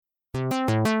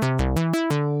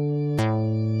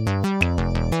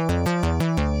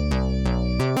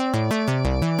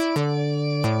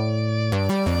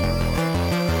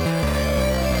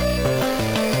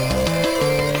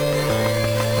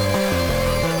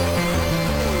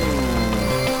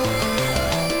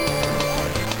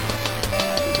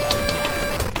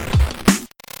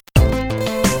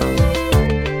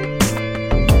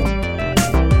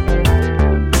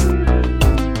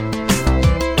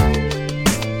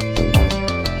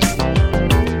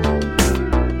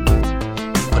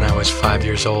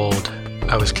years old,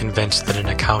 I was convinced that an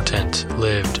accountant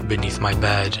lived beneath my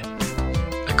bed.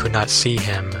 I could not see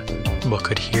him, but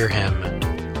could hear him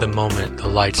the moment the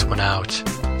lights went out.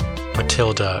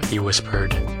 "Matilda," he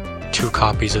whispered, "2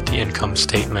 copies of the income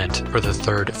statement for the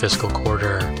 3rd fiscal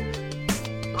quarter."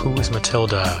 Who is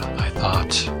Matilda? I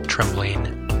thought, trembling.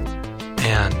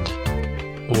 And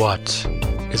what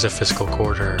is a fiscal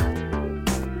quarter?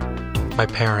 My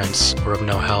parents were of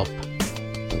no help.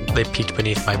 They peeked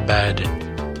beneath my bed,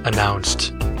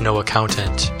 announced, "No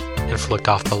accountant," and flicked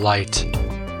off the light,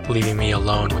 leaving me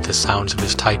alone with the sounds of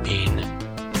his typing,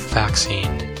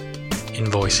 faxing,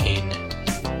 invoicing.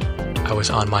 I was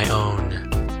on my own.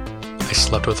 I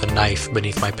slept with a knife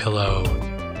beneath my pillow.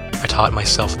 I taught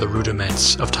myself the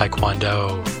rudiments of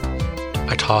Taekwondo.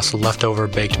 I tossed leftover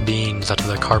baked beans onto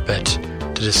the carpet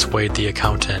to dissuade the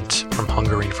accountant from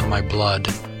hungering for my blood,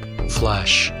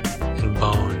 flesh, and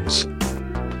bones.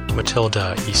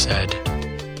 "Matilda," he said.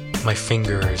 My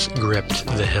fingers gripped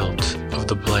the hilt of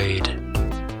the blade.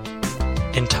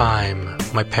 In time,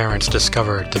 my parents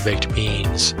discovered the baked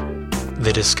beans.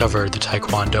 They discovered the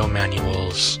Taekwondo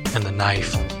manuals and the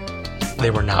knife. They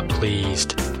were not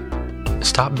pleased.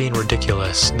 "Stop being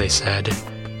ridiculous," they said.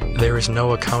 "There is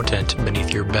no accountant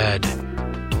beneath your bed.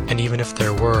 And even if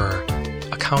there were,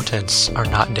 accountants are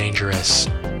not dangerous.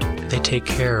 They take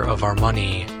care of our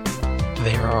money.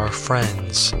 They are our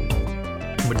friends."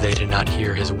 But they did not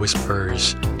hear his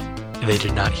whispers. They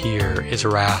did not hear his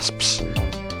rasps.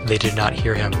 They did not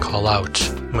hear him call out,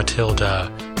 "Matilda,"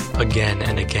 again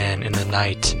and again in the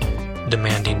night,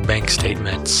 demanding bank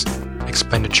statements,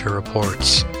 expenditure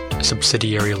reports,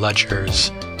 subsidiary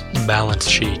ledgers, balance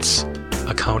sheets,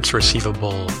 accounts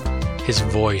receivable, his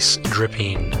voice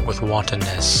dripping with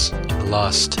wantonness and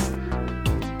lust.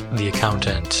 The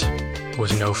accountant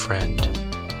was no friend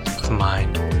of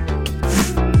mine.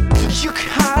 You can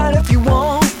hide if you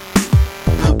want,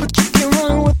 but you can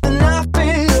run with the knife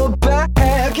in your back.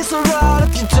 It's alright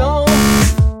if you don't.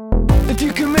 If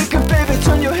you can make a baby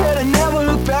turn your head and never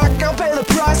look back, I'll pay the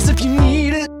price if you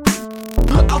need it.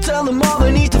 I'll tell them all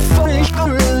they need to finish,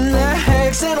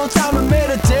 relax. Ain't no time to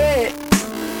meditate,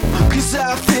 'cause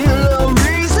I feel no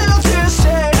reason to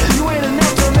say you ain't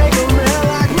enough to make a man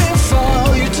like me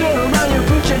fall. You turn around, you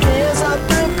put your hands up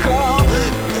and call.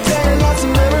 Tell you lots of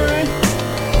memory.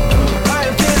 I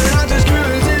am feeling I just grew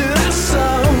into that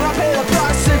song. I'll pay the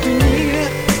price if you need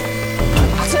it.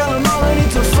 I'll tell them all they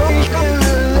need to focus and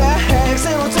relax.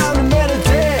 Ain't no time to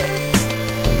meditate,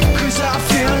 'cause I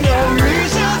feel no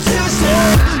reason to say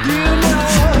you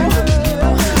loved it.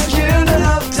 You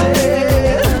loved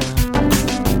it.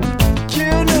 You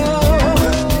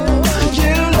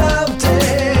loved it. You loved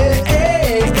it.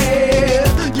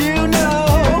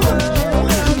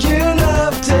 You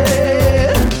loved it.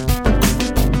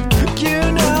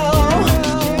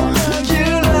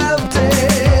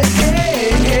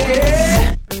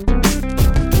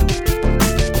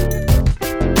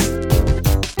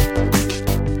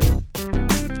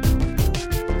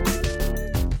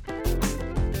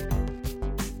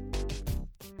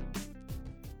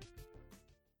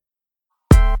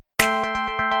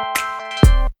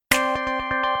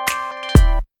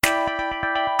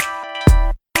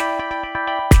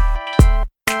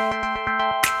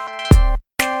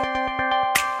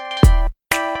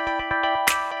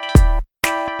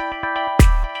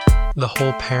 The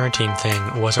whole parenting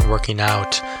thing wasn't working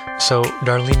out, so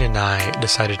Darlene and I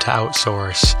decided to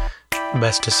outsource.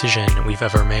 Best decision we've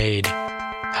ever made.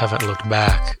 Haven't looked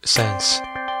back since.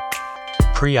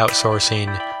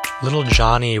 Pre-outsourcing, little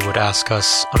Johnny would ask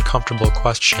us uncomfortable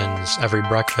questions every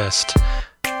breakfast.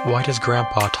 Why does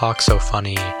Grandpa talk so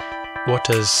funny? What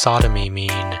does sodomy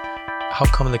mean? How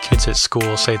come the kids at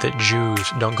school say that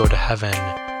Jews don't go to heaven?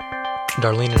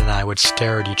 Darlene and I would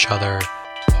stare at each other,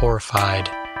 horrified.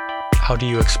 How do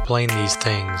you explain these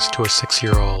things to a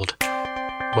 6-year-old?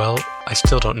 Well, I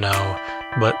still don't know,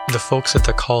 but the folks at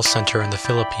the call center in the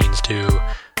Philippines do.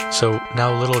 So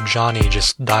now little Johnny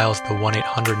just dials the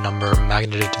 1-800 number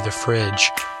magneted to the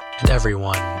fridge, and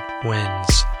everyone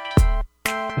wins.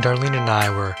 Darlene and I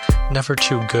were never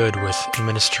too good with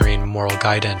administering moral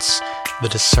guidance, the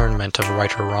discernment of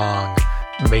right or wrong,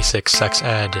 basic sex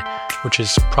ed, which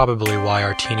is probably why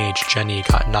our teenage Jenny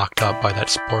got knocked up by that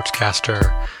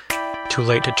sportscaster. Too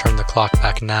late to turn the clock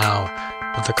back now,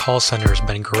 but the call center's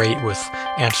been great with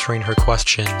answering her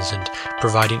questions and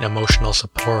providing emotional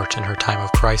support in her time of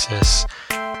crisis.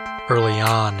 Early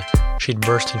on, she'd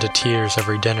burst into tears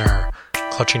every dinner,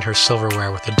 clutching her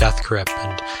silverware with a death grip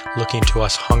and looking to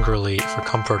us hungrily for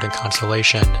comfort and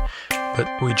consolation, but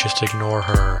we'd just ignore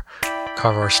her,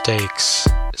 carve our steaks,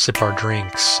 sip our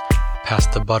drinks, pass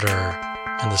the butter,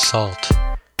 and the salt.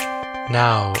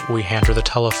 Now we hand her the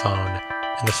telephone,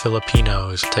 and the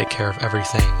Filipinos take care of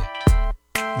everything.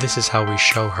 This is how we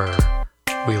show her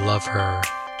we love her.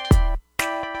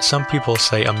 Some people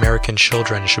say American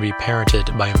children should be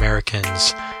parented by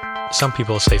Americans. Some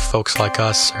people say folks like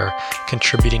us are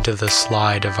contributing to the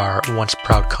slide of our once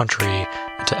proud country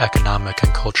into economic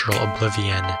and cultural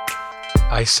oblivion.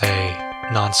 I say,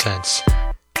 nonsense.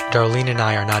 Darlene and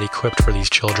I are not equipped for these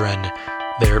children.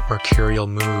 Their mercurial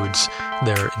moods,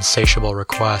 their insatiable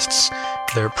requests,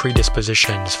 their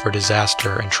predispositions for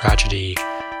disaster and tragedy.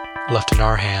 Left in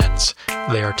our hands,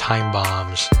 they are time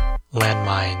bombs,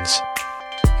 landmines.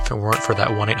 If it weren't for that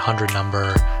 1-800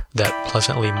 number, that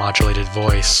pleasantly modulated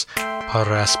voice,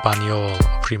 Para Español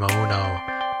o Prima Uno,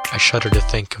 I shudder to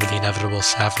think of the inevitable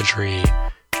savagery,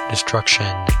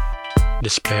 destruction,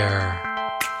 despair.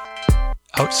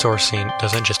 Outsourcing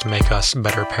doesn't just make us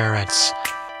better parents.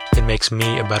 It makes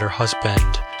me a better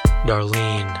husband,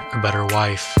 Darlene a better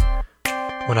wife.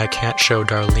 When I can't show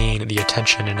Darlene the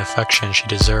attention and affection she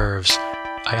deserves,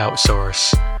 I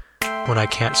outsource. When I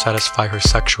can't satisfy her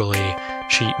sexually,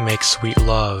 she makes sweet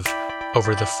love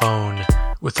over the phone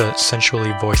with a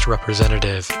sensually voiced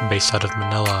representative based out of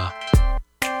Manila.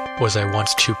 Was I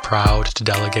once too proud to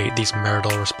delegate these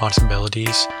marital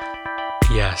responsibilities?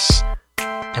 Yes.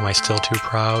 Am I still too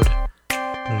proud?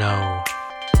 No.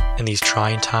 In these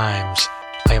trying times,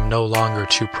 I am no longer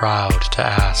too proud to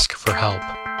ask for help.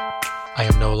 I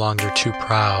am no longer too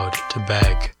proud to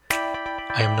beg.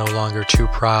 I am no longer too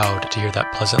proud to hear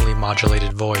that pleasantly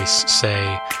modulated voice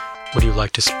say, "Would you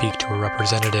like to speak to a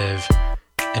representative?"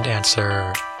 and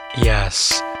answer,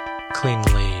 "Yes,"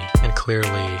 cleanly and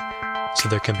clearly, so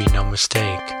there can be no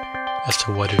mistake as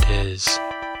to what it is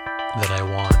that I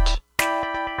want.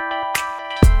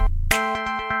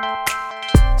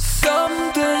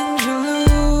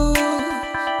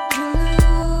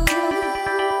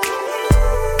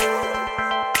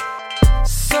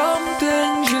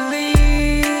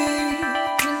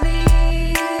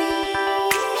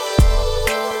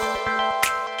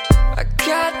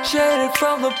 Jaded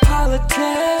from the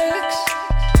politics.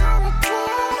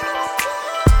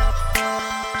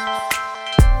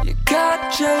 You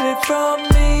got jaded from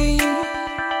me.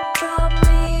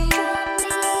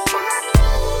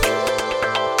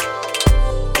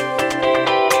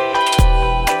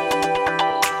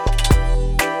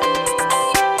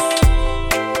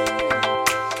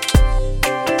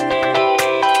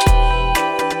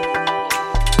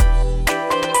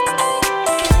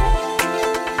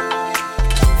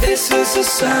 This is the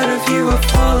side of you I've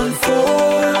fallen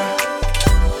for.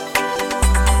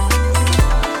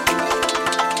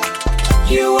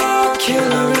 You are a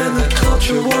killer in the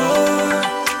culture war.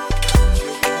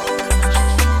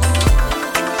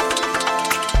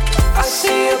 I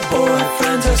see your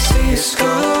boyfriends, I see your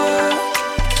scar.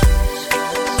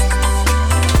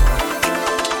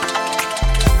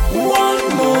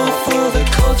 One more for the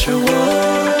culture war.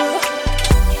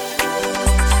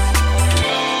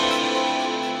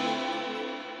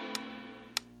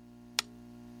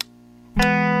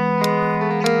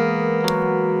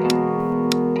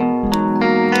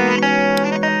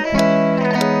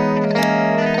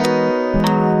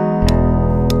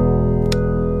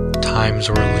 Times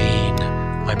were lean.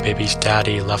 My baby's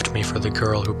daddy left me for the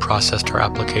girl who processed her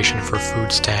application for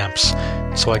food stamps,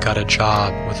 so I got a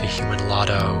job with a human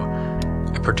lotto.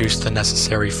 I produced the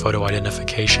necessary photo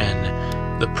identification,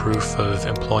 the proof of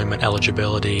employment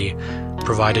eligibility,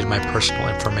 provided my personal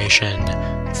information,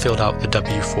 filled out the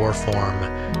W-4 form,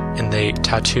 and they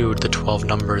tattooed the 12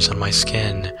 numbers on my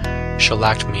skin,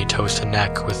 shellacked me toes to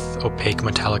neck with opaque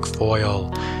metallic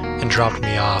foil, and dropped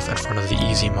me off in front of the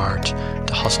Easy Mart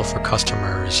to hustle for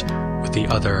customers with the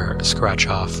other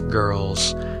scratch-off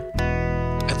girls.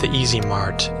 At the Easy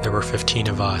Mart, there were 15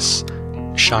 of us,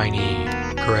 shiny,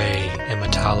 gray, and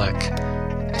metallic.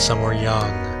 Some were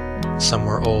young, some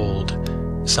were old,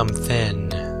 some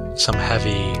thin, some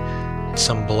heavy,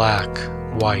 some black,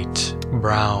 white,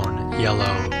 brown,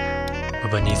 yellow,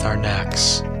 but beneath our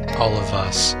necks, all of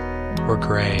us were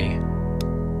gray.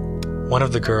 One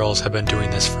of the girls had been doing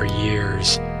this for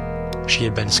years. She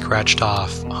had been scratched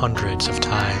off hundreds of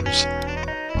times.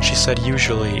 She said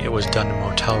usually it was done in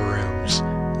motel rooms,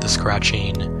 the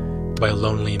scratching, by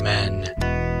lonely men,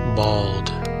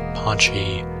 bald,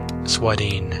 paunchy,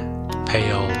 sweating,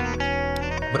 pale.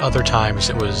 But other times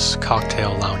it was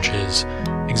cocktail lounges,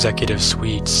 executive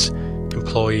suites,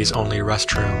 employees-only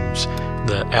restrooms,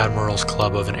 the Admiral's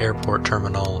Club of an airport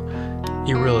terminal.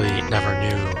 You really never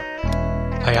knew.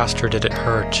 I asked her did it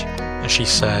hurt, and she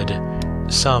said,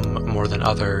 some more than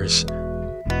others.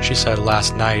 She said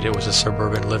last night it was a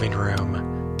suburban living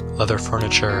room, leather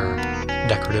furniture,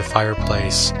 decorative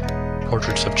fireplace,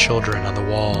 portraits of children on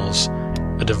the walls,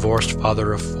 a divorced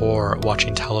father of 4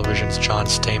 watching television's John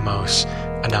Stamos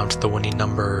announce the winning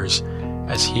numbers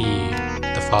as he,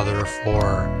 the father of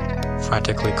 4,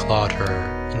 frantically clawed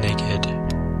her naked.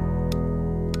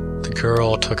 The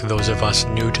girl took those of us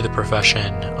new to the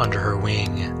profession under her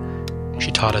wing. She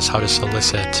taught us how to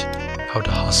solicit, how to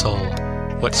hustle,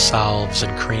 what salves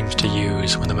and creams to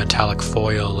use when the metallic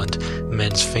foil and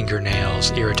men's fingernails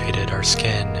irritated our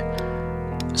skin.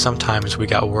 Sometimes we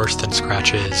got worse than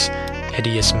scratches,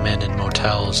 hideous men in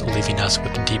motels leaving us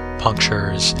with deep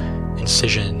punctures,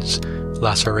 incisions,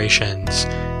 lacerations,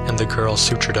 and the girl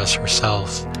sutured us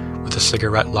herself with a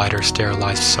cigarette lighter,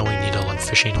 sterilized sewing needle and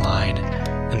fishing line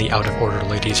in the out-of-order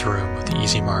ladies' room of the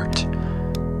Easy Mart.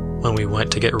 When we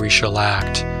went to get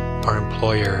re-shellacked, our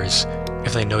employers,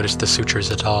 if they noticed the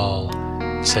sutures at all,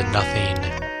 said nothing.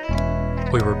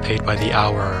 We were paid by the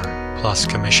hour, plus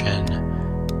commission.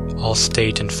 All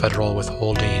state and federal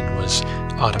withholding was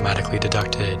automatically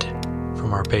deducted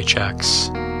from our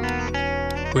paychecks.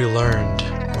 We learned,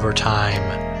 over time,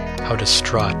 how to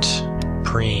strut,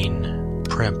 preen,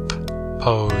 primp,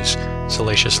 pose,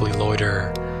 salaciously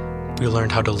loiter. We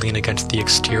learned how to lean against the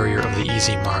exterior of the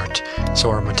Easy Mart so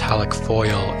our metallic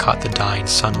foil caught the dying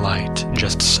sunlight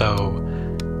just so.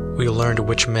 We learned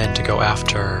which men to go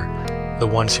after, the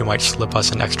ones who might slip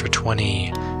us an extra 20,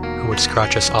 who would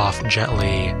scratch us off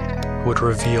gently, who would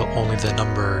reveal only the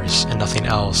numbers and nothing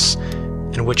else,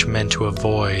 and which men to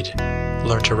avoid,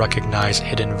 learn to recognize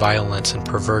hidden violence and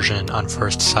perversion on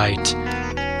first sight,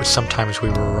 but sometimes we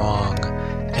were wrong,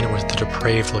 and it was the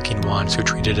depraved-looking ones who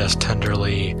treated us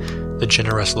tenderly, the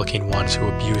generous-looking ones who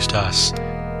abused us,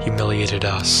 humiliated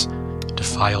us,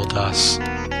 defiled us.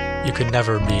 You could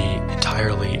never be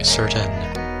entirely certain.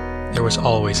 There was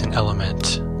always an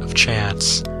element of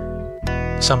chance.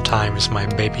 Sometimes my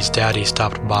baby's daddy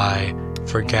stopped by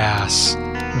for gas,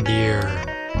 beer,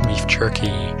 beef jerky,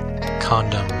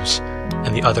 condoms,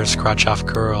 and the other scratch-off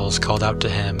girls called out to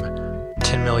him,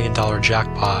 $10 million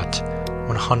jackpot,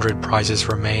 100 prizes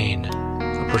remain,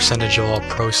 a percentage of all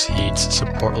proceeds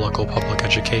support local public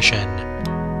education.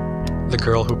 The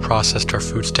girl who processed our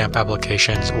food stamp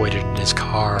applications waited in his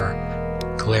car,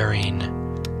 glaring.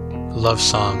 Love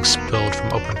songs spilled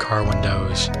from open car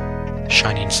windows.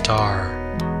 Shining star,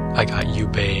 I got you,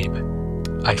 babe.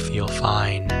 I feel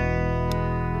fine.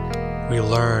 We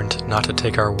learned not to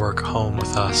take our work home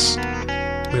with us.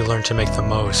 We learned to make the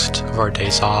most of our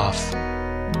days off.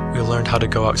 We learned how to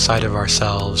go outside of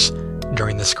ourselves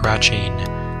during the scratching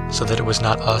so that it was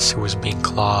not us who was being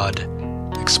clawed,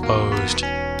 exposed,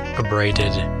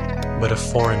 abraded, but a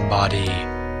foreign body,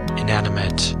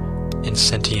 inanimate,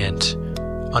 insentient,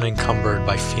 unencumbered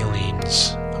by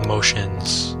feelings,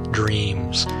 emotions,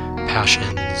 dreams,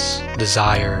 passions,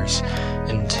 desires,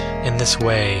 and in this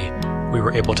way, we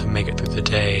were able to make it through the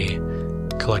day,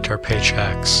 collect our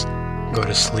paychecks, go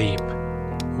to sleep,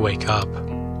 wake up,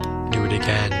 do it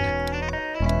again.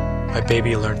 My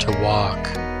baby learned to walk,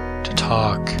 to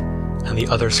talk, and the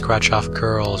other scratch-off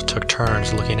girls took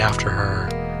turns looking after her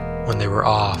when they were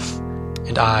off,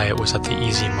 and I was at the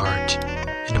Easy Mart,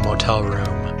 in a motel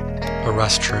room, a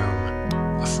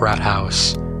restroom, a frat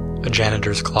house, a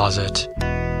janitor's closet,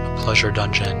 a pleasure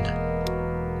dungeon.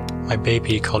 My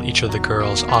baby called each of the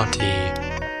girls Auntie,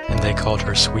 and they called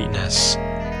her Sweetness,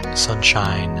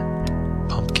 Sunshine,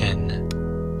 Pumpkin,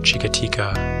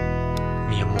 Chiquitica,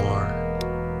 Mi Amor.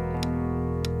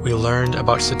 We learned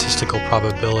about statistical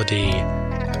probability,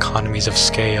 economies of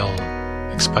scale,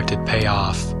 expected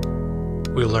payoff.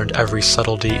 We learned every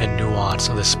subtlety and nuance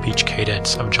of the speech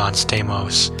cadence of John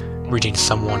Stamos, reading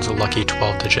someone's lucky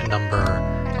 12-digit number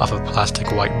off of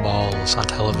plastic white balls on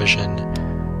television.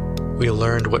 We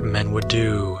learned what men would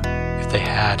do if they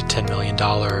had $10 million,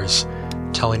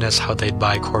 telling us how they'd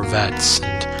buy Corvettes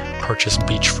and purchase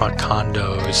beachfront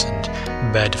condos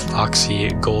and bed foxy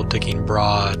gold-digging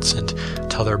broads and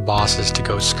tell their bosses to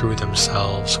go screw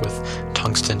themselves with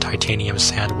tungsten titanium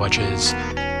sand wedges,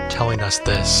 telling us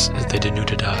this as they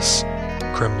denuded us,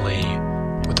 grimly,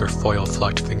 with their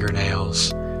foil-flecked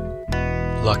fingernails.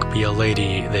 Luck be a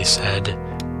lady, they said,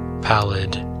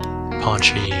 pallid,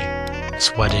 paunchy,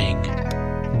 sweating,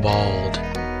 bald,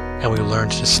 and we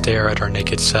learned to stare at our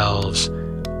naked selves,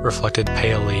 reflected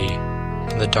palely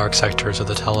in the dark sectors of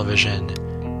the television,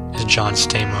 as John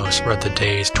Stamos read the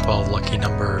day's 12 lucky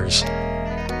numbers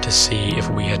to see if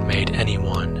we had made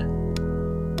anyone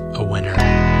a winner.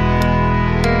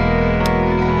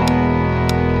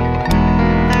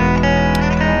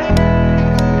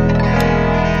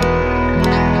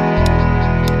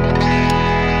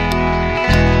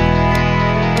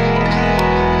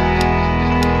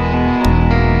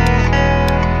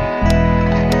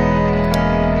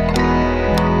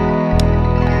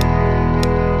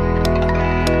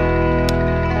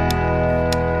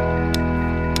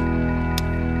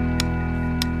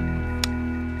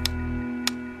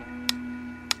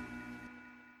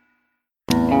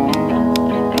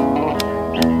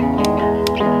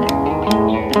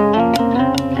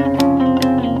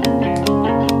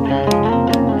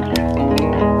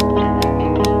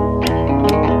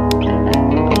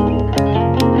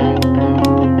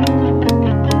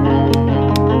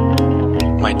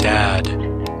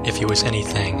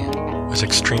 was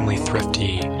extremely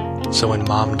thrifty, so when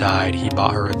Mom died, he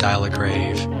bought her a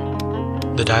dial-a-grave.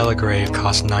 The dial-a-grave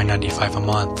cost $9.95 a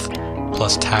month,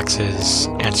 plus taxes,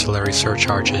 ancillary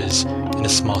surcharges, and a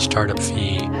small startup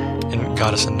fee, and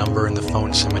got us a number in the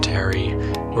phone cemetery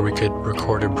where we could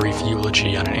record a brief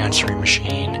eulogy on an answering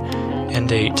machine,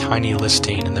 and a tiny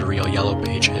listing in the Real Yellow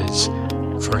Pages: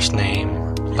 first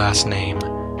name, last name,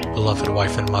 beloved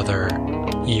wife and mother,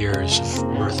 years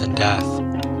of birth and death.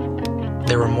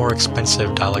 There were more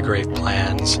expensive dial-a-grave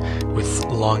plans with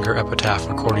longer epitaph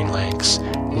recording lengths,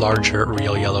 larger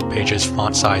Real Yellow Pages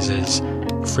font sizes,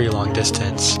 free long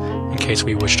distance in case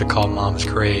we wished to call Mom's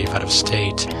grave out of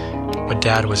state, but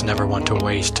Dad was never one to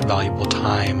waste valuable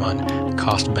time on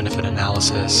cost-benefit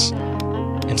analysis.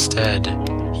 Instead,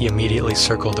 he immediately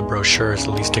circled the brochure's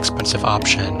least expensive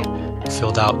option,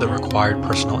 filled out the required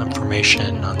personal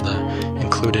information on the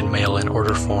included mail-in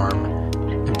order form,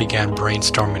 and began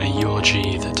brainstorming a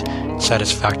eulogy that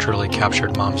satisfactorily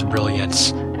captured Mom's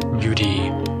brilliance,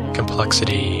 beauty,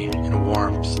 complexity, and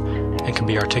warmth, and could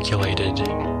be articulated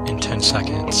in 10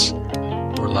 seconds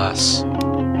or less.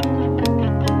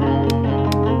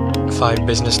 5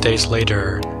 business days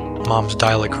later, Mom's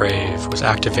dial-a-grave was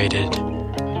activated.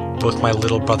 Both my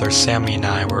little brother Sammy and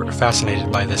I were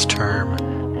fascinated by this term,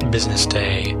 business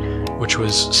day, which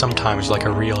was sometimes like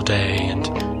a real day and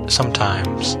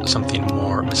sometimes something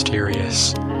more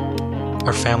mysterious.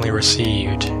 Our family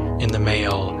received, in the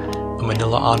mail, a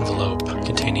manila envelope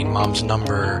containing Mom's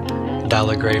number,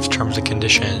 dial-a-grave's terms and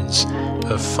conditions,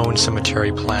 a phone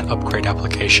cemetery plan upgrade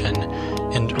application,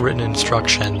 and written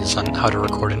instructions on how to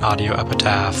record an audio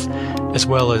epitaph, as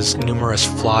well as numerous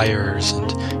flyers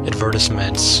and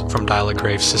advertisements from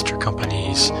dial-a-grave's sister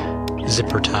companies: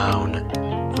 Zippertown,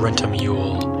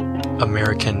 Rent-A-Mule,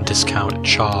 American Discount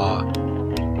Chaw.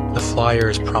 The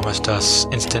flyers promised us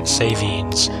instant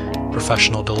savings,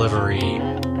 professional delivery,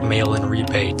 mail-in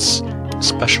rebates,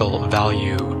 special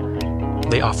value.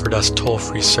 They offered us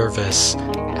toll-free service,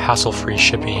 hassle-free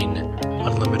shipping,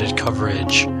 unlimited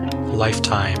coverage,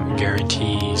 lifetime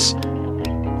guarantees.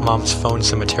 Mom's phone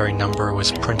cemetery number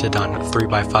was printed on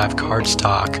 3x5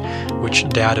 cardstock, which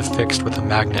Dad affixed with a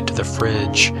magnet to the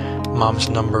fridge. Mom's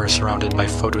number surrounded by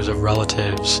photos of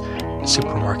relatives,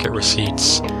 supermarket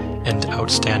receipts, and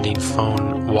outstanding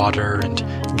phone, water, and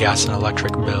gas and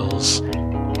electric bills.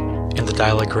 In the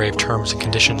dial-a-grave terms and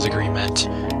conditions agreement,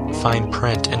 fine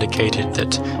print indicated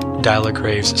that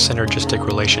dial-a-grave's synergistic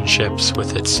relationships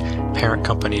with its parent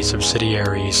company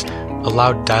subsidiaries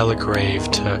allowed dial-a-grave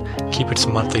to keep its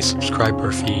monthly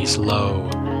subscriber fees low,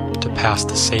 to pass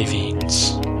the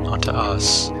savings onto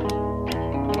us.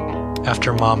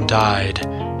 After Mom died,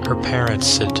 her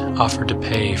parents had offered to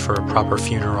pay for a proper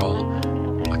funeral,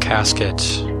 a casket,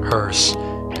 hearse,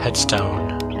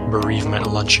 headstone,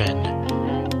 bereavement luncheon.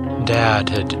 Dad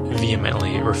had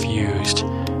vehemently refused.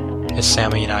 As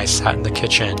Sammy and I sat in the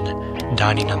kitchen,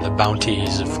 dining on the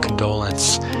bounties of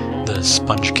condolence, the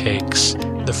sponge cakes,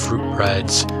 the fruit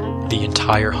breads, the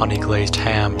entire honey-glazed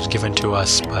hams given to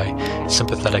us by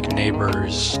sympathetic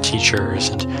neighbors, teachers,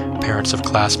 and parents of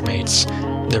classmates,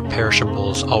 their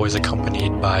perishables always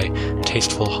accompanied by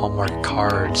tasteful Hallmark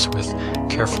cards with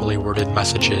carefully worded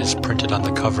messages printed on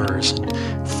the covers and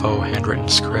faux handwritten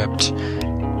script.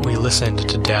 We listened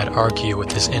to Dad argue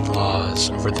with his in-laws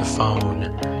over the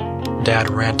phone, Dad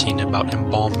ranting about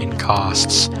embalming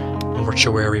costs,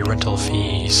 mortuary rental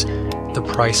fees, the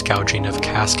price gouging of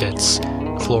caskets,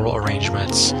 floral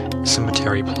arrangements,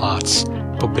 cemetery plots,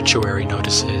 obituary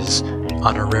notices,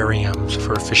 honorariums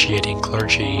for officiating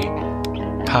clergy.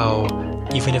 How,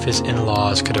 even if his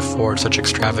in-laws could afford such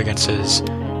extravagances,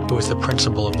 it was the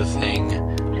principle of the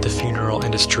thing, the funeral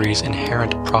industry's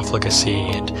inherent profligacy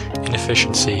and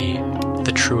inefficiency,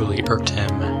 that truly irked him.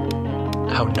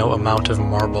 How no amount of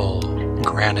marble,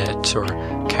 granite, or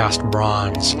cast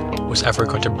bronze was ever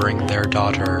going to bring their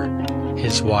daughter,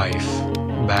 his wife,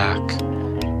 back.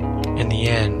 In the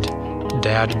end,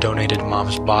 Dad donated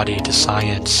Mom's body to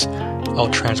science, all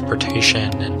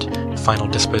transportation and final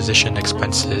disposition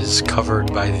expenses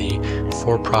covered by the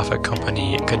for-profit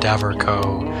company Cadaver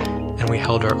Co., and we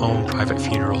held our own private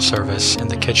funeral service in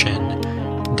the kitchen,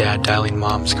 Dad dialing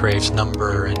Mom's grave's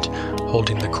number and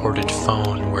holding the corded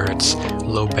phone where its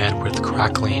low-bandwidth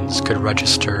cracklings could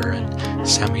register and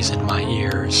Sammy's in my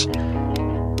ears.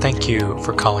 "Thank you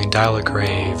for calling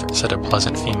Dial-A-Grave," said a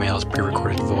pleasant female's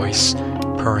pre-recorded voice,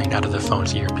 purring out of the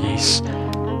phone's earpiece.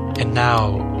 "And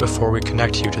now, before we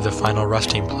connect you to the final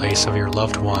resting place of your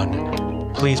loved one,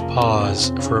 please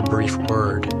pause for a brief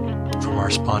word from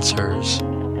our sponsors."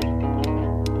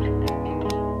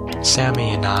 Sammy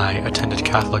and I attended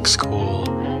Catholic school,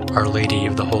 Our Lady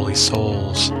of the Holy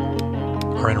Souls.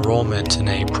 Our enrollment in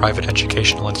a private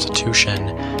educational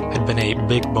institution had been a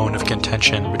big bone of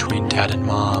contention between Dad and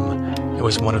Mom. It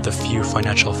was one of the few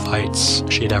financial fights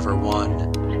she had ever won.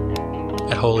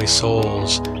 At Holy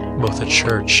Souls, both a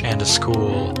church and a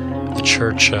school, the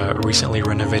church a recently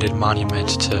renovated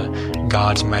monument to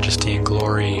God's majesty and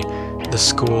glory, the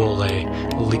school a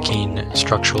leaking,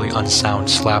 structurally unsound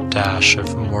slapdash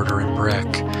of mortar and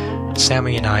brick,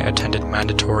 Sammy and I attended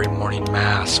mandatory morning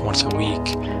mass once a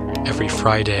week, every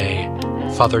Friday,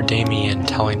 Father Damien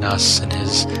telling us in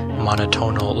his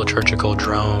monotonal liturgical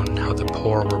drone how the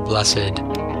poor were blessed,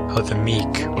 how the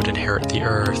meek would inherit the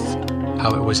earth,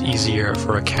 how it was easier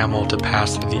for a camel to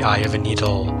pass through the eye of a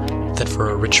needle than for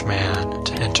a rich man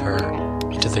to enter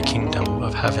into the kingdom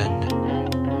of heaven.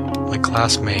 My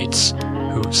classmates,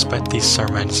 who spent these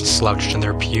sermons slouched in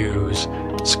their pews,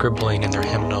 scribbling in their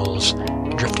hymnals,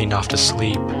 drifting off to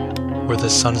sleep, were the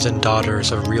sons and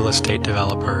daughters of real estate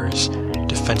developers,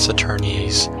 defense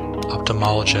attorneys,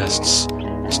 ophthalmologists,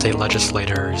 state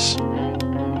legislators.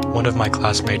 One of my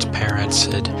classmates' parents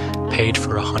had paid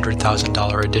for a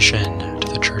 $100,000 addition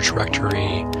to the church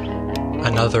rectory.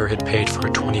 Another had paid for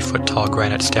a 20-foot-tall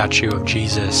granite statue of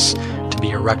Jesus to be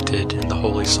erected in the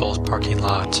Holy Souls parking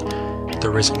lot, the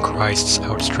risen Christ's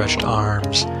outstretched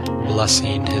arms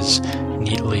blessing his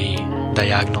neatly,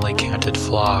 diagonally canted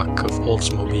flock of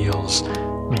Oldsmobiles,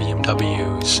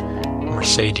 BMWs,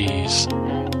 Mercedes,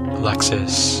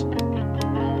 Lexus.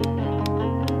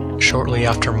 Shortly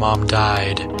after Mom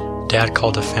died, Dad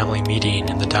called a family meeting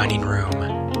in the dining room.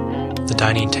 The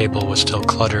dining table was still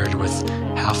cluttered with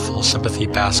half-full sympathy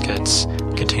baskets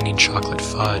containing chocolate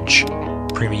fudge,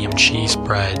 premium cheese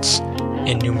spreads,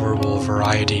 innumerable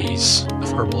varieties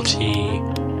of herbal tea.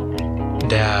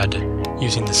 Dad,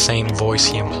 using the same voice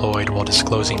he employed while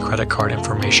disclosing credit card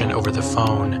information over the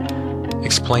phone,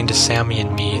 explained to Sammy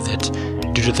and me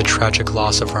that due to the tragic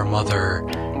loss of our mother,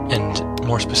 and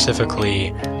more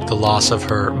specifically, the loss of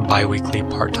her bi-weekly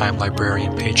part-time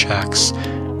librarian paychecks,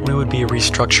 we would be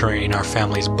restructuring our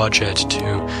family's budget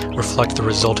to reflect the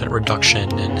resultant reduction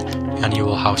in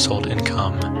annual household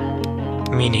income.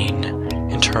 Meaning,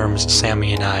 in terms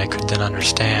Sammy and I could then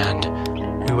understand,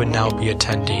 we would now be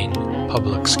attending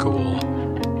public school.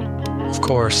 Of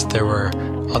course, there were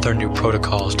other new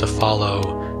protocols to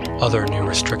follow, other new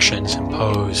restrictions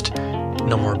imposed.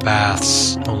 No more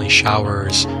baths, only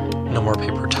showers. No more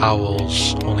paper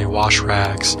towels, only wash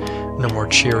rags. No more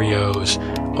Cheerios,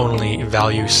 only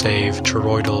value-save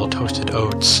toroidal toasted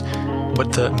oats.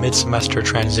 But the mid-semester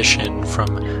transition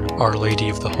from Our Lady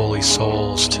of the Holy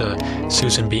Souls to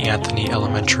Susan B. Anthony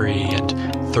Elementary and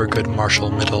Thurgood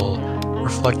Marshall Middle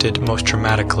reflected most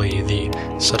dramatically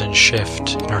the sudden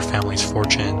shift in our family's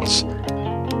fortunes.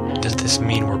 "Does this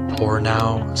mean we're poor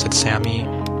now?" said Sammy,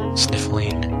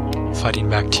 sniffling, fighting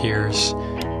back tears.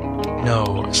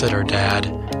 "No," said our dad.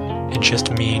 "It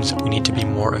just means we need to be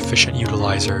more efficient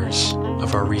utilizers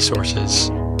of our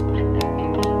resources."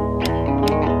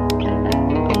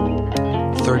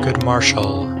 Thurgood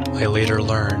Marshall, I later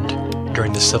learned,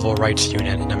 during the Civil Rights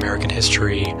Unit in American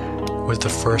history, was the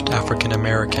first African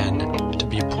American to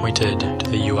be appointed to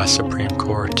the U.S. Supreme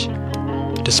Court.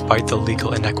 Despite the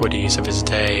legal inequities of his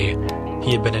day,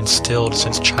 he had been instilled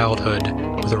since childhood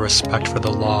with a respect for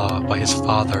the law by his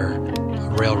father, a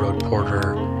railroad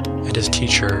porter, and his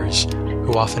teachers,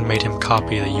 who often made him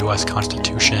copy the U.S.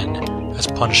 Constitution as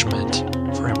punishment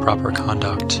for improper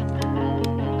conduct.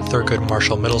 Thurgood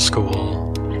Marshall Middle School,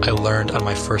 I learned on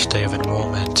my first day of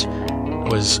enrollment,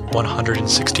 was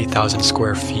 160,000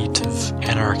 square feet of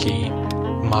anarchy,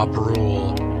 mob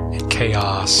rule, and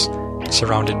chaos,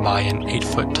 surrounded by an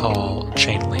 8-foot-tall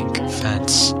chain-link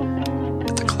fence.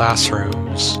 The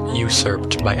classrooms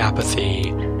usurped by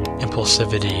apathy,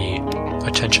 impulsivity,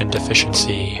 attention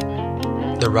deficiency.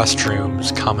 The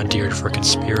restrooms commandeered for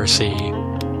conspiracy,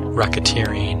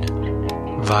 racketeering,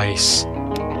 vice.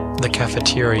 The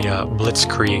cafeteria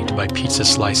blitzkrieged by pizza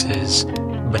slices,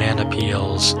 banana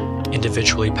peels,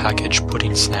 individually packaged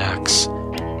pudding snacks.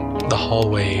 The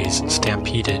hallways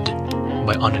stampeded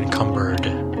by unencumbered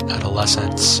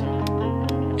adolescents.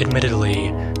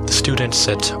 Admittedly, the students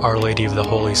at Our Lady of the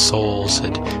Holy Souls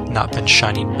had not been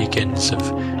shining beacons of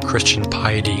Christian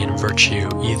piety and virtue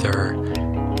either.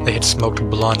 They had smoked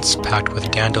blunts packed with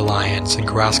dandelions and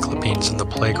grass clippings in the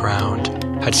playground,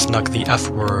 had snuck the F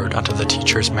word onto the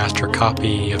teacher's master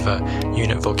copy of a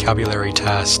unit vocabulary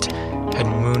test, had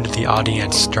mooned the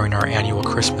audience during our annual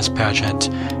Christmas pageant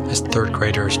as third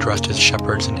graders dressed as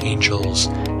shepherds and angels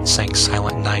sang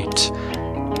Silent Night.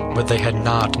 But they had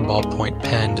not ballpoint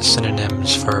penned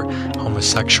synonyms for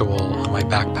homosexual on my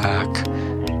backpack.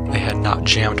 They had not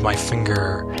jammed my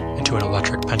finger into an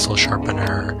electric pencil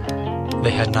sharpener. They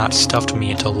had not stuffed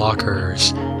me into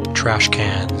lockers, trash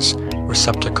cans,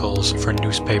 receptacles for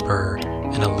newspaper,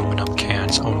 and aluminum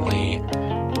cans only.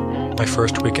 My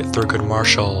first week at Thurgood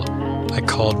Marshall, I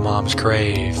called Mom's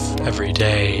grave every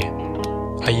day.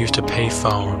 I used a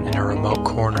payphone in a remote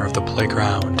corner of the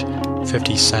playground,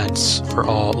 50 cents for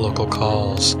all local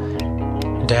calls.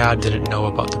 Dad didn't know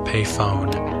about the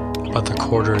payphone, about the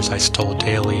quarters I stole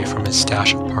daily from his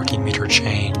stash of parking meter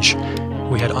change.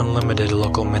 We had unlimited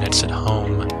local minutes at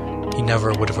home. He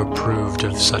never would have approved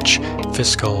of such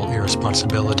fiscal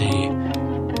irresponsibility.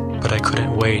 But I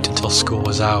couldn't wait until school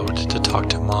was out to talk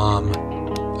to Mom.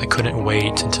 I couldn't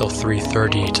wait until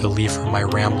 3:30 to leave her my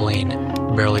rambling,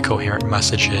 barely coherent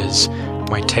messages,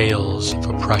 my tales of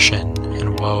oppression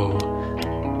and woe.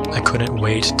 I couldn't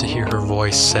wait to hear her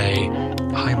voice say,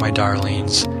 "Hi, my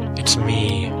darlings, it's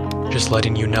me. Just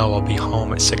letting you know I'll be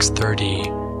home at 6:30.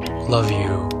 Love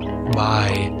you.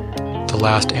 Bye." The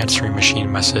last answering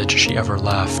machine message she ever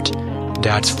left,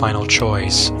 Dad's final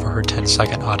choice for her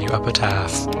 10-second audio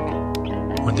epitaph.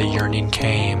 When the yearning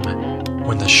came,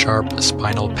 when the sharp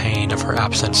spinal pain of her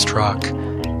absence struck,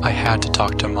 I had to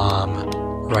talk to Mom,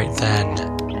 right then,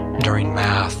 during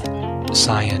math,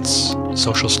 science,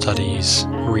 social studies,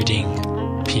 reading,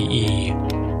 PE,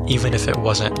 even if it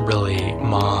wasn't really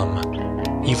Mom,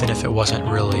 even if it wasn't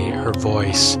really her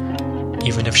voice,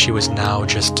 even if she was now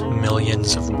just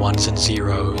millions of ones and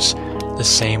zeros, the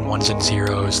same ones and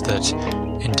zeros that,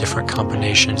 in different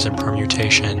combinations and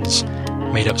permutations,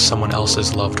 made up someone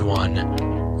else's loved one,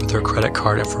 with their credit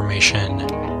card information,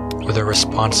 or their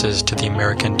responses to the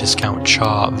American Discount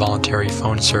CHA voluntary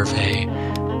phone survey.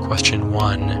 Question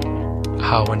 1.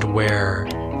 How and where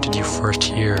did you first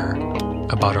hear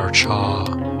about our CHA?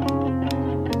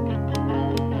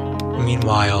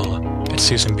 Meanwhile, at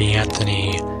Susan B.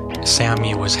 Anthony,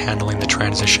 Sammy was handling the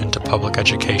transition to public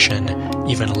education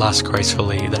even less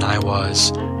gracefully than I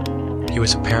was. He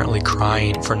was apparently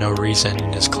crying for no reason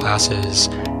in his classes,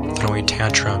 throwing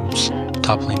tantrums,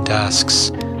 toppling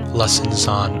desks, lessons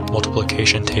on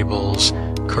multiplication tables,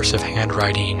 cursive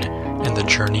handwriting, and the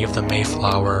journey of the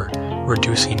Mayflower,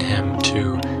 reducing him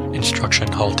to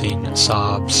instruction-halting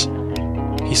sobs.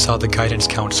 He saw the guidance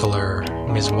counselor,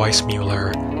 Ms.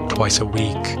 Weissmuller, twice a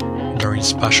week, during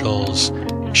specials,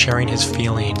 sharing his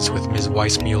feelings with Ms.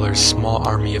 Weissmuller's small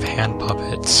army of hand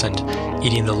puppets and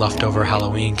eating the leftover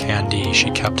Halloween candy she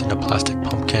kept in a plastic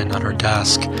pumpkin on her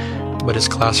desk, but his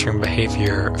classroom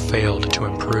behavior failed to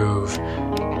improve.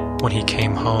 When he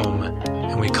came home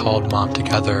and we called Mom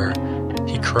together,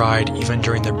 he cried even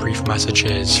during the brief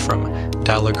messages from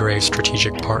Dalagrave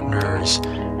Strategic Partners,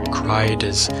 cried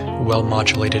as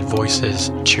well-modulated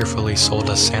voices cheerfully sold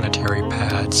us sanitary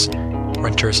pads,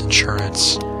 renter's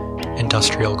insurance,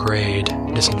 industrial-grade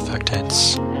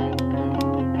disinfectants.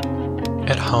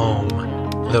 At home,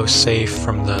 though safe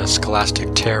from the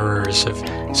scholastic terrors of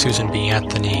Susan B.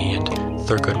 Anthony and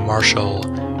Thurgood Marshall,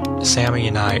 Sammy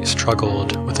and I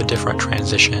struggled with a different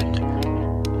transition.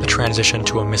 The transition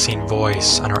to a missing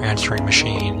voice on our answering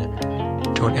machine,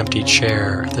 to an empty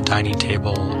chair at the dining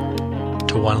table,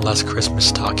 to one less Christmas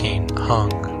stocking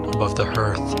hung above the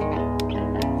hearth.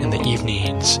 In the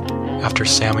evenings, after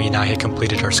Sammy and I had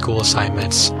completed our school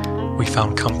assignments, we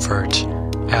found comfort,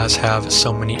 as have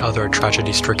so many other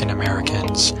tragedy-stricken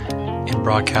Americans, in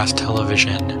broadcast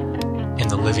television, in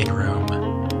the living room,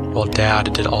 while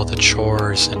Dad did all the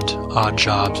chores and odd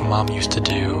jobs Mom used to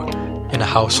do in a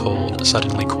household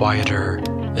suddenly quieter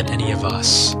than any of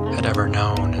us had ever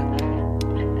known.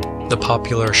 The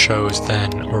popular shows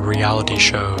then were reality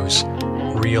shows,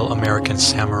 Real American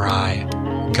Samurai,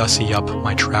 Gussy Up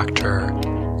My Tractor,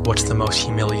 What's the Most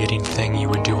Humiliating Thing You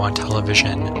Would Do on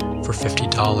Television for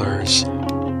 $50?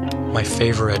 My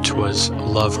favorite was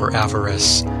Love or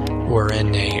Avarice,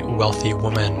 wherein a wealthy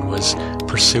woman was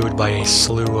pursued by a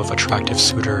slew of attractive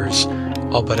suitors,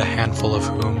 all but a handful of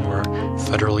whom were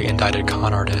federally indicted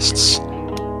con artists.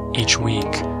 Each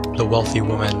week, the wealthy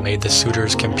woman made the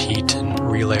suitors compete in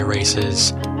relay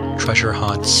races, treasure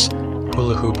hunts,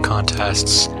 hula hoop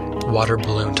contests, water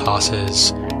balloon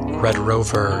tosses, Red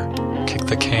Rover, kick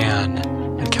the can,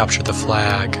 and capture the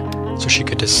flag, so she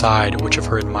could decide which of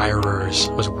her admirers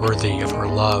was worthy of her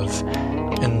love,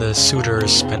 and the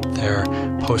suitors spent their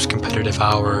post-competitive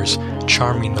hours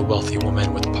charming the wealthy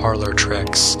woman with parlor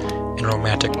tricks, and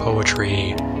romantic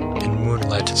poetry, and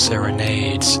moonlit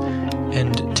serenades,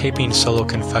 and taping solo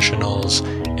confessionals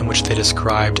in which they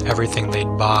described everything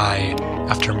they'd buy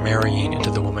after marrying into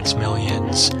the woman's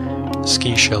millions: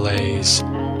 ski chalets,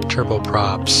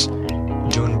 turboprops,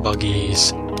 dune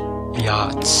buggies,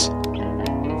 yachts.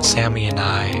 Sammy and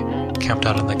I, camped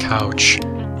out on the couch,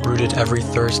 rooted every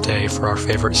Thursday for our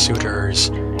favorite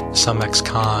suitors, some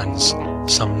ex-cons,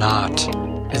 some not,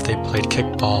 as they played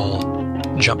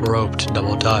kickball, jump-roped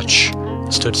double dutch,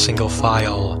 stood single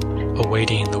file,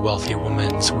 awaiting the wealthy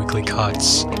woman's weekly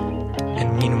cuts.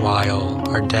 And meanwhile,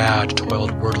 our dad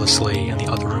toiled wordlessly in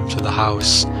the other rooms of the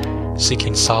house,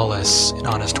 seeking solace in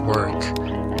honest work,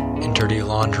 in dirty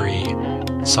laundry,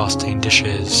 sauce-stained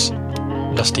dishes,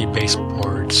 dusty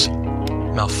baseboards,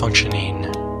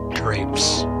 malfunctioning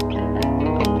drapes.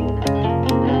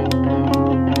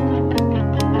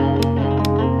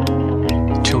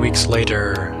 Weeks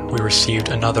later, we received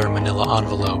another manila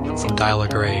envelope from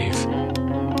Dial-A-Grave.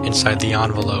 Inside the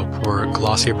envelope were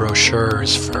glossy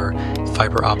brochures for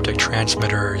fiber optic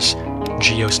transmitters,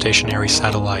 geostationary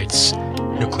satellites,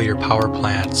 nuclear power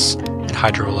plants, and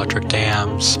hydroelectric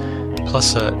dams,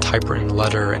 plus a typewritten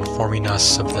letter informing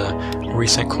us of the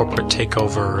recent corporate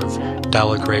takeover of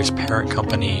Dial-A-Grave's parent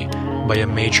company by a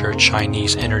major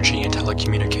Chinese energy and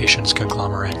telecommunications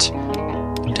conglomerate.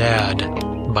 Dad,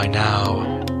 by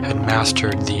now, had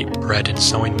mastered the bread and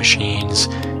sewing machines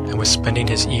and was spending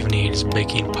his evenings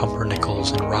baking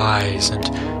pumpernickels and ryes and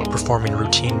performing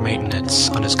routine maintenance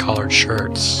on his collared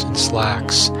shirts and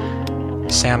slacks.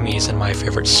 Sammy's and my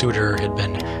favorite suitor had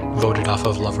been voted off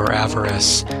of love or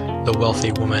avarice, the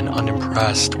wealthy woman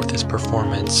unimpressed with his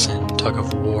performance in tug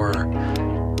of war.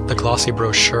 The glossy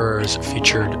brochures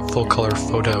featured full-color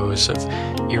photos of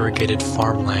irrigated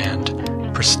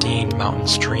farmland, pristine mountain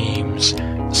streams,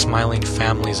 smiling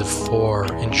families of 4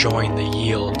 enjoying the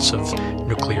yields of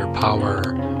nuclear power.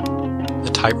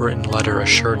 The typewritten letter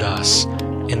assured us,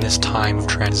 in this time of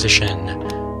transition,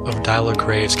 of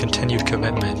Dial-A-Grave's continued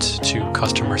commitment to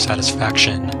customer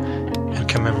satisfaction and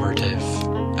commemorative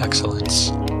excellence.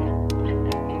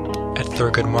 At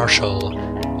Thurgood Marshall,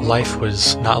 life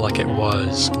was not like it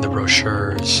was in the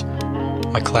brochures.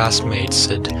 My classmates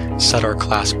had set our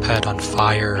class pet on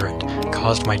fire and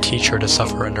caused my teacher to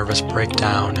suffer a nervous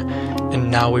breakdown, and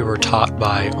now we were taught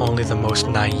by only the most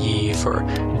naive or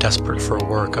desperate for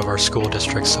work of our school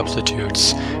district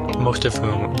substitutes, most of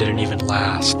whom didn't even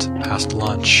last past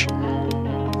lunch.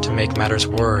 To make matters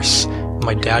worse,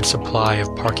 my dad's supply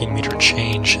of parking meter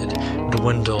change had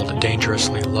dwindled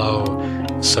dangerously low,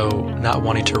 so not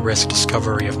wanting to risk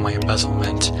discovery of my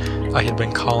embezzlement, I had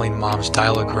been calling Mom's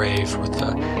Dial-A-Grave with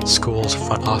the school's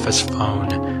front office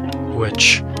phone,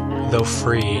 which, though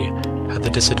free, had the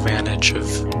disadvantage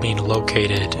of being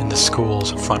located in the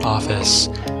school's front office,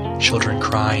 children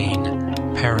crying,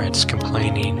 parents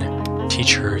complaining,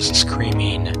 teachers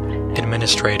screaming,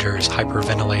 administrators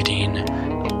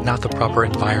hyperventilating, not the proper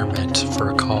environment for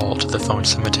a call to the phone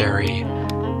cemetery.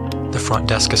 The front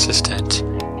desk assistant,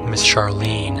 Miss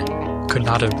Charlene, could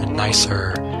not have been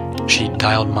nicer. She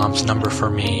dialed Mom's number for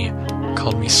me,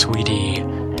 called me sweetie,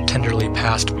 tenderly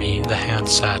passed me the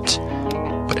handset.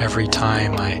 But every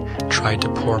time I tried to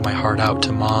pour my heart out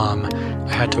to Mom,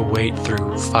 I had to wait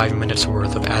through 5 minutes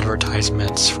worth of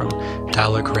advertisements from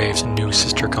Dial-A-Grave's new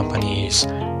sister companies,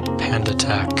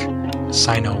 Pandatech,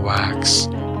 Sinowax,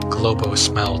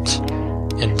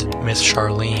 Globosmelt, and Miss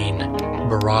Charlene,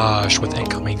 barraged with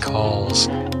incoming calls,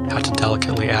 had to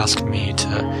delicately ask me to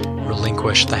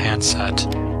relinquish the handset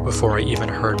before I even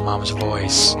heard Mom's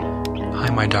voice. "Hi,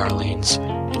 my darlings.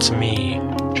 It's me.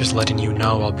 Just letting you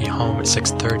know I'll be home at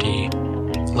 6:30.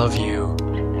 Love you.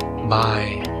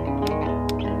 Bye."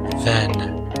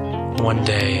 Then, one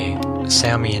day,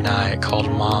 Sammy and I called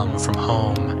Mom from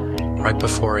home right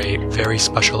before a very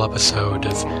special episode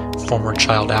of former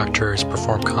child actors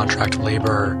perform contract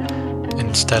labor, and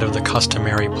instead of the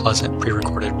customary pleasant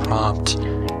pre-recorded prompt,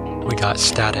 we got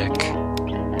static.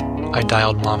 I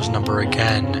dialed Mom's number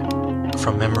again,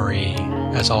 from memory,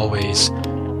 as always,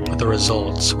 but the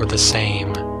results were the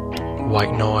same.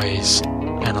 White noise,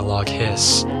 analog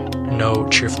hiss, no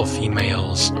cheerful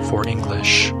females. For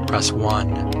English, press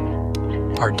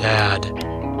 1. Our dad,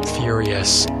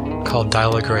 furious, called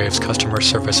Dial-A-Grave's customer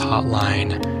service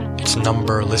hotline, its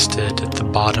number listed at the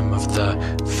bottom of the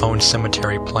phone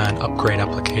cemetery plan upgrade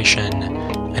application,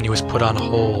 and he was put on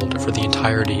hold for the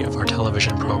entirety of our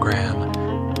television program.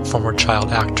 Former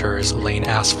child actors laying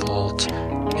asphalt,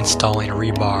 installing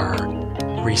rebar,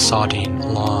 resodding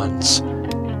lawns.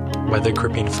 By the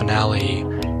gripping finale,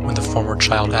 when the former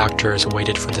child actors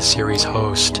waited for the series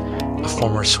host, a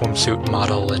former swimsuit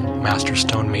model and master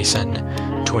stonemason,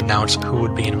 to announce who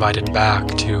would be invited back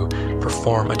to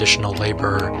perform additional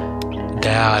labor,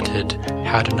 Dad had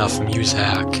had enough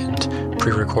Muzak and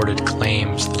pre-recorded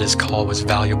claims that his call was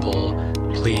valuable,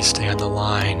 please stay on the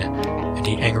line, and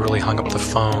he angrily hung up the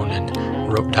phone and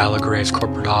wrote Dial-A-Grave's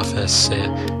corporate office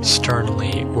a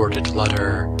sternly worded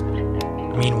letter.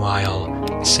 Meanwhile,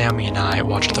 Sammy and I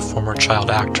watched the former child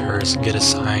actors get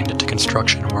assigned to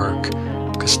construction work,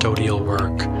 custodial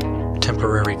work,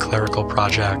 temporary clerical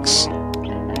projects.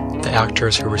 The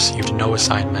actors who received no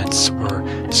assignments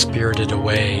were spirited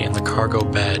away in the cargo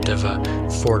bed of a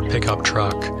Ford pickup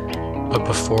truck, but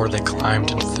before they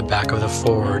climbed into the back of the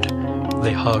Ford,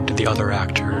 they hugged the other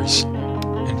actors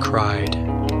and cried.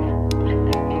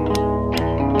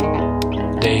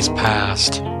 Days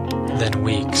passed, then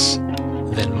weeks,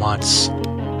 then months.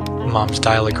 Mom's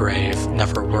dial-a-grave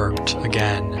never worked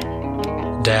again.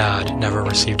 Dad never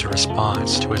received a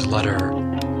response to his letter.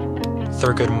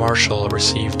 Thurgood Marshall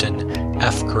received an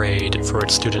F grade for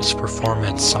its students'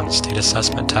 performance on state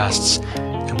assessment tests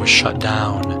and was shut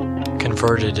down,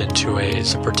 converted into a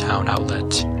Zippertown outlet.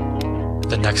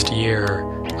 The next year,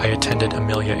 I attended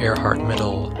Amelia Earhart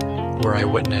Middle, where I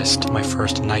witnessed my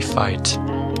first knife fight.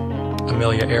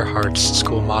 Amelia Earhart's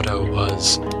school motto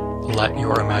was, "Let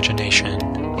your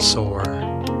imagination soar."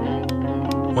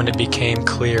 When it became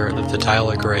clear that the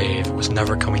dial-a-grave was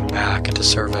never coming back into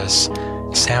service,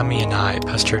 Sammy and I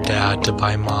pestered Dad to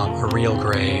buy Mom a real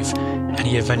grave, and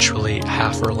he eventually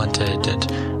half-relented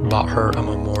and bought her a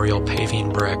memorial paving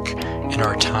brick in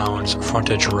our town's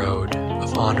frontage road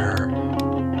of honor.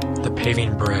 The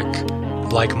paving brick,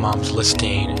 like Mom's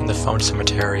listing in the phone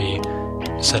cemetery,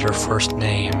 said her first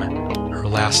name, her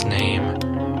last name,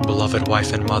 beloved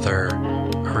wife and mother,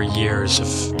 her years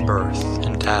of birth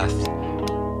and death.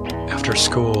 After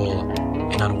school,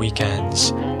 and on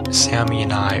weekends, Sammy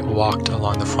and I walked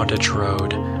along the frontage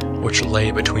road, which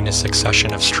lay between a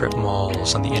succession of strip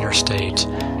malls on the interstate,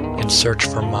 in search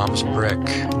for Mom's brick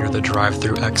near the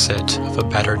drive-through exit of a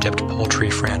batter-dipped poultry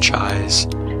franchise.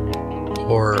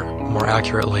 Or, more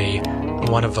accurately,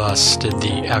 one of us did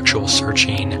the actual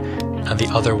searching, and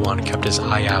the other one kept his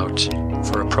eye out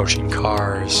for approaching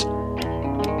cars.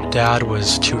 Dad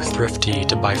was too thrifty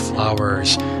to buy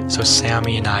flowers, so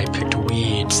Sammy and I picked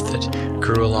weeds that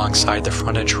grew alongside the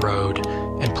frontage road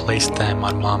and placed them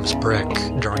on Mom's brick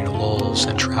during lulls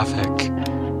in traffic.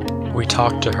 We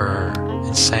talked to her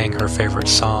and sang her favorite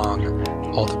song,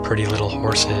 All the Pretty Little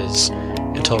Horses,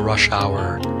 until rush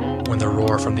hour, when the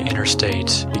roar from the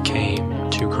interstate became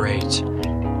too great.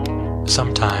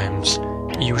 Sometimes,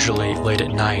 usually late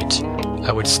at night,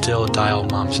 I would still dial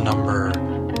Mom's number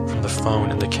from the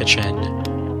phone in the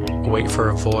kitchen, wait for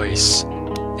a voice,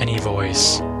 any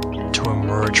voice, to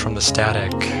emerge from the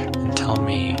static and tell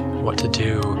me what to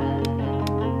do.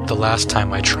 The last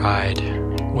time I tried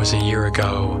was a year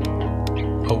ago.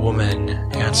 A woman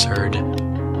answered.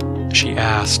 She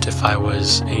asked if I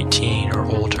was 18 or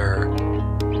older,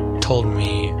 told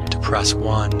me to press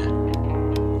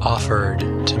 1,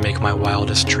 offered to make my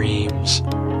wildest dreams